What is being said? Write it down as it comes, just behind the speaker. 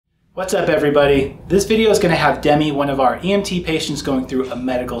What's up, everybody? This video is going to have Demi, one of our EMT patients, going through a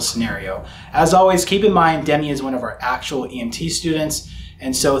medical scenario. As always, keep in mind Demi is one of our actual EMT students,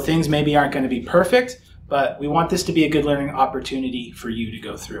 and so things maybe aren't going to be perfect, but we want this to be a good learning opportunity for you to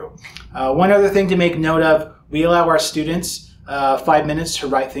go through. One other thing to make note of, we allow our students 5 minutes to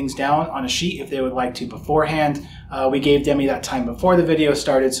write things down on a sheet if they would like to beforehand. We gave Demi that time before the video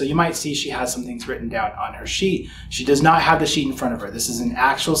started, so you might see she has some things written down on her sheet. She does not have the sheet in front of her. This is an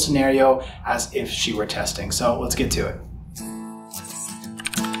actual scenario as if she were testing. So let's get to it.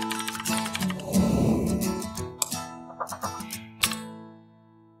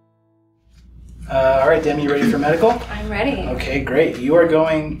 All right, Demi, you ready for medical? I'm ready. Okay, great. You are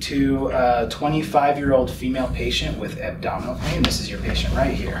going to a 25-year-old female patient with abdominal pain. This is your patient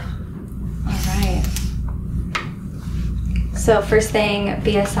right here. All right. So first thing,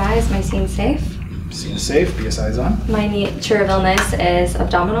 BSI, is my scene safe? Scene is safe, BSI is on. My nature of illness is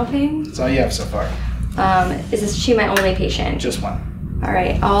abdominal pain. That's all you have so far. Is she my only patient? Just one. All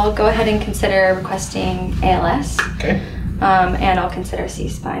right, I'll go ahead and consider requesting ALS. Okay. And I'll consider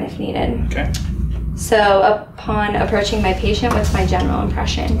C-spine if needed. Okay. So upon approaching my patient, what's my general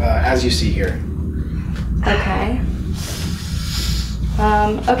impression? As you see here. Okay.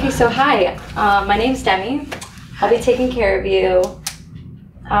 Okay, so hi, my name's Demi. I'll be taking care of you.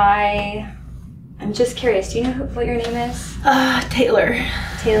 I'm just curious, do you know what your name is? Taylor.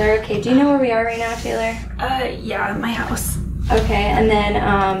 Taylor, okay. Do you know where we are right now, Taylor? Yeah, my house. Okay, and then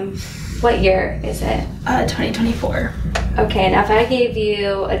what year is it? 2024. Okay, and if I gave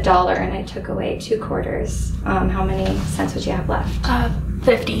you $1 and I took away 2 quarters, how many cents would you have left?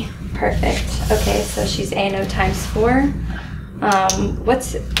 50. Perfect. Okay, so she's ANO times 4. What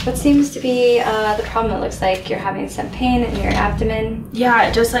seems to be the problem? It looks like you're having some pain in your abdomen. Yeah,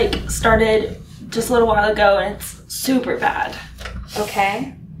 it just like started just a little while ago and it's super bad.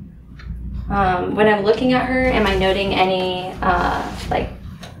 Okay. When I'm looking at her, am I noting any like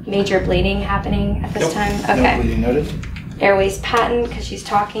major bleeding happening at this time? Okay. No bleeding noted. Airways patent because she's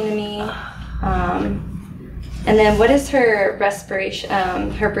talking to me. And then what is her respiration,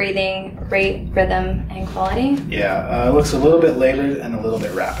 her breathing rate, rhythm, and quality? Yeah, it looks a little bit labored and a little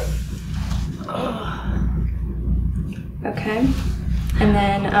bit rapid. Okay. And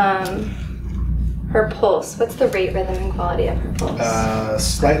then her pulse. What's the rate, rhythm, and quality of her pulse?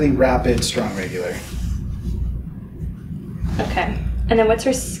 Slightly rapid, strong, regular. Okay. And then what's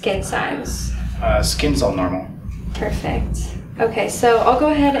her skin signs? Skin's all normal. Perfect. Okay, so I'll go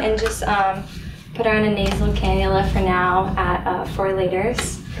ahead and just put her on a nasal cannula for now at 4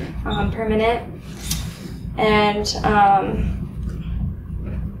 liters per minute. And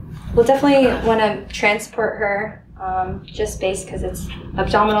we'll definitely want to transport her just based because it's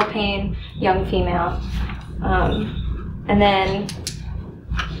abdominal pain, young female. And then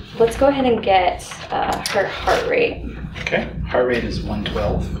let's go ahead and get her heart rate. Okay, heart rate is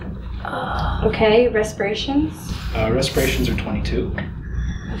 112. Okay, respirations? Respirations are 22.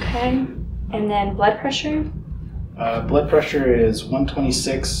 Okay, and then blood pressure? Blood pressure is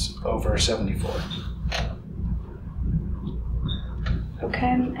 126/74.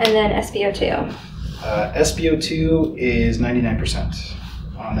 Okay, and then SpO2? SpO2 is 99%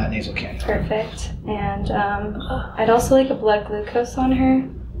 on that nasal cannula. Perfect. And I'd also like a blood glucose on her.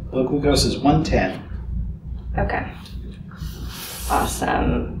 Blood glucose is 110. Okay.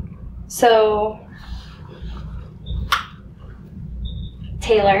 Awesome. So,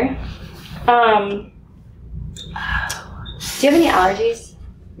 Taylor, do you have any allergies?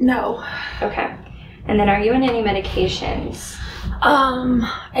 No. Okay. And then are you on any medications?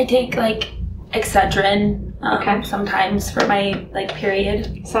 I take like Excedrin Okay. sometimes for my like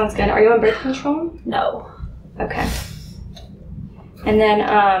period. Sounds good. Are you on birth control? No. Okay. And then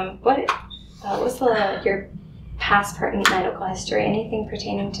what was your past medical history? Anything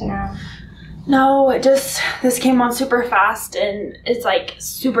pertaining to now? No, this came on super fast and it's like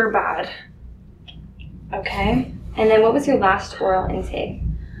super bad. Okay. And then what was your last oral intake?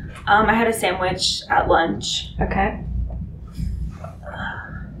 I had a sandwich at lunch. Okay.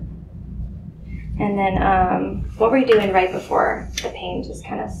 And then what were you doing right before the pain just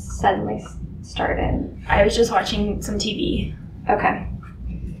kind of suddenly started? I was just watching some TV. Okay.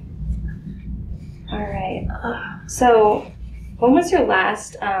 All right. So when was your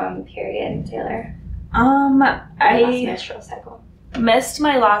last period, Taylor? Last I menstrual cycle. missed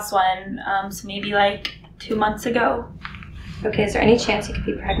my last one, so maybe like 2 months ago. Okay, is there any chance you could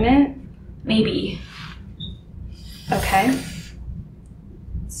be pregnant? Maybe. Okay.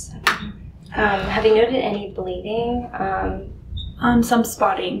 Have you noted any bleeding? Some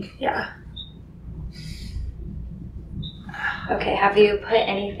spotting, yeah. Okay, have you put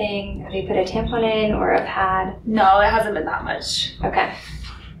a tampon in or a pad? No, it hasn't been that much. Okay.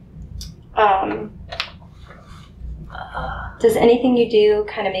 Does anything you do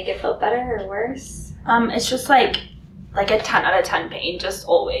kind of make it feel better or worse? It's just like a 10 out of 10 pain, just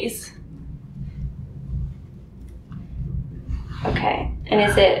always. Okay. And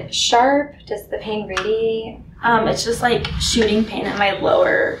is it sharp? Does the pain radiate? It's just like shooting pain in my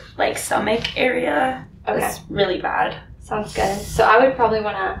lower stomach area. Okay. It's really bad. Sounds good. So I would probably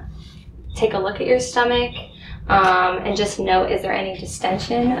want to take a look at your stomach and just note, is there any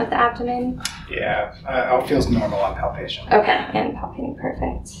distension of the abdomen? Yeah, all feels normal on palpation. Okay, and palpating,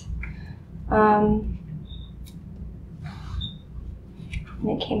 perfect. And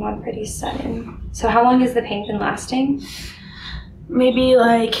it came on pretty sudden. So how long has the pain been lasting? Maybe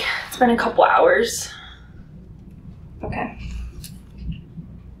it's been a couple hours. Okay.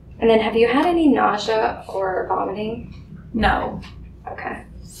 And then have you had any nausea or vomiting? No. Okay.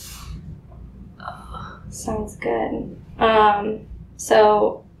 Sounds good.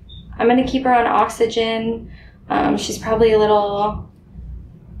 So I'm going to keep her on oxygen. She's probably a little,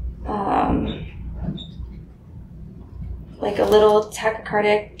 a little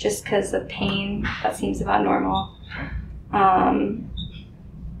tachycardic just because of pain. That seems about normal.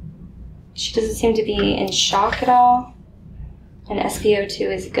 She doesn't seem to be in shock at all. And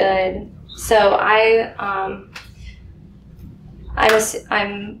SpO2 is good. So I'm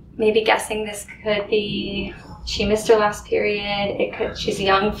maybe guessing this could be, she missed her last period. She's a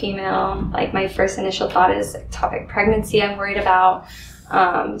young female. My first initial thought is ectopic pregnancy I'm worried about.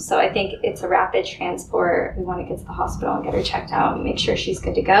 So I think it's a rapid transport. We want to get to the hospital and get her checked out and make sure she's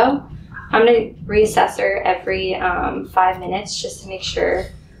good to go. I'm going to reassess her every 5 minutes just to make sure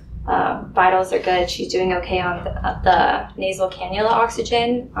vitals are good. She's doing okay on the nasal cannula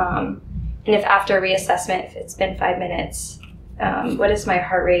oxygen. And if after reassessment, if it's been 5 minutes, what is my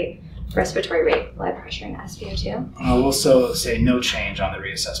heart rate, respiratory rate, blood pressure, and SpO2? We'll also say no change on the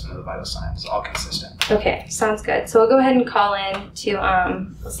reassessment of the vital signs, all consistent. Okay, sounds good. So we'll go ahead and call in to,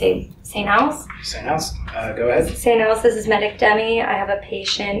 let's say, St. Al's. St. Al's, go ahead. St. Al's, this is Medic Demi. I have a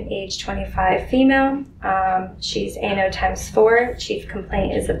patient, age 25, female. She's ANO ×4. Chief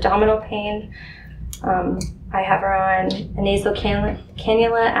complaint is abdominal pain. I have her on a nasal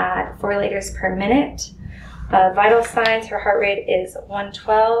cannula at 4 liters per minute. Vital signs, her heart rate is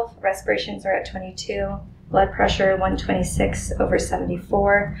 112, respirations are at 22, blood pressure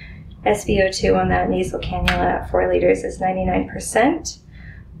 126/74, SpO2 on that nasal cannula at 4 liters is 99%.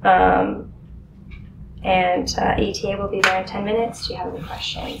 And ETA will be there in 10 minutes. Do you have any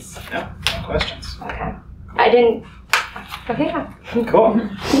questions? No questions. Okay. Okay, yeah. Cool.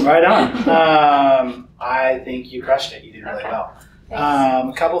 Right on. I think you crushed it. You did really well.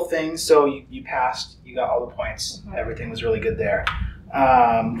 A couple things. So you passed. You got all the points. Mm-hmm. Everything was really good there.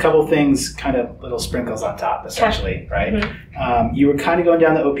 Couple things, kind of little sprinkles on top, essentially, right? Mm-hmm. You were kind of going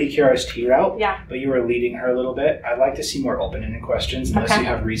down the OPQRST route, but you were leading her a little bit. I'd like to see more open-ended questions unless you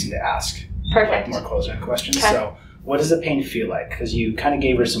have reason to ask. Perfect. More closed-ended questions. Okay. So what does the pain feel like? Because you kind of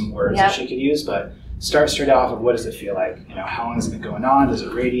gave her some words that she could use, but start straight off of what does it feel like? How long has it been going on? Does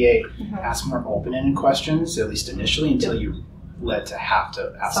it radiate? Mm-hmm. Ask more open-ended questions, at least initially, until you led to have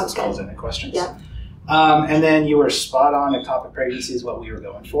to ask those closed-ended questions. Yeah. And then you were spot on. Ectopic pregnancy is what we were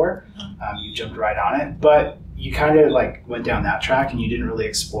going for. You jumped right on it, but you kind of went down that track and you didn't really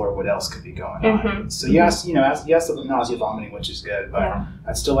explore what else could be going on. So you asked, about nausea, vomiting, which is good, but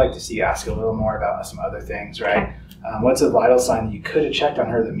I'd still like to see you ask a little more about some other things, right? Okay. What's a vital sign that you could have checked on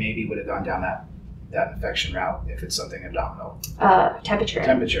her that maybe would have gone down that infection route if it's something abdominal? Temperature.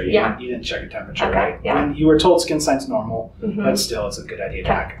 Temperature. You didn't check your temperature, right? Yeah. And you were told skin sign's normal, but still, it's a good idea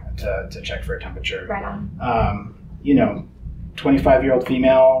to check for a temperature. Right on. 25-year-old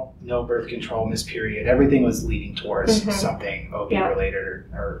female, no birth control, missed period. Everything was leading towards something OB related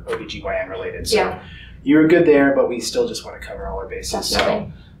or OBGYN related. So you were good there, but we still just want to cover all our bases.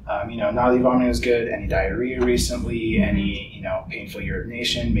 Definitely. So, nausea, vomiting was good. Any diarrhea recently? Any, painful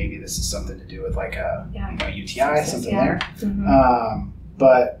urination? Maybe this is something to do with a UTI, something there.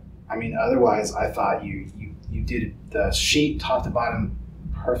 But otherwise, I thought you did the sheet top to bottom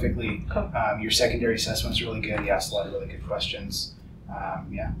perfectly. Cool. Your secondary assessment was really good. You asked a lot of really good questions. I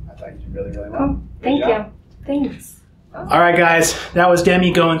thought you did really, really well. Cool. Thank you. Thanks. All right, guys, that was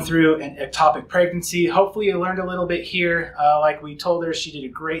Demi going through an ectopic pregnancy. Hopefully you learned a little bit here. Like we told her, she did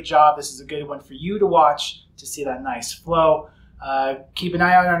a great job. This is a good one for you to watch to see that nice flow. Keep an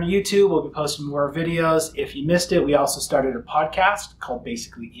eye out on YouTube. We'll be posting more videos. If you missed it, we also started a podcast called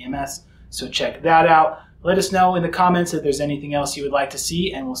Basically EMS, so check that out. Let us know in the comments if there's anything else you would like to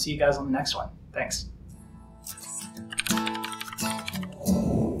see, and we'll see you guys on the next one. Thanks.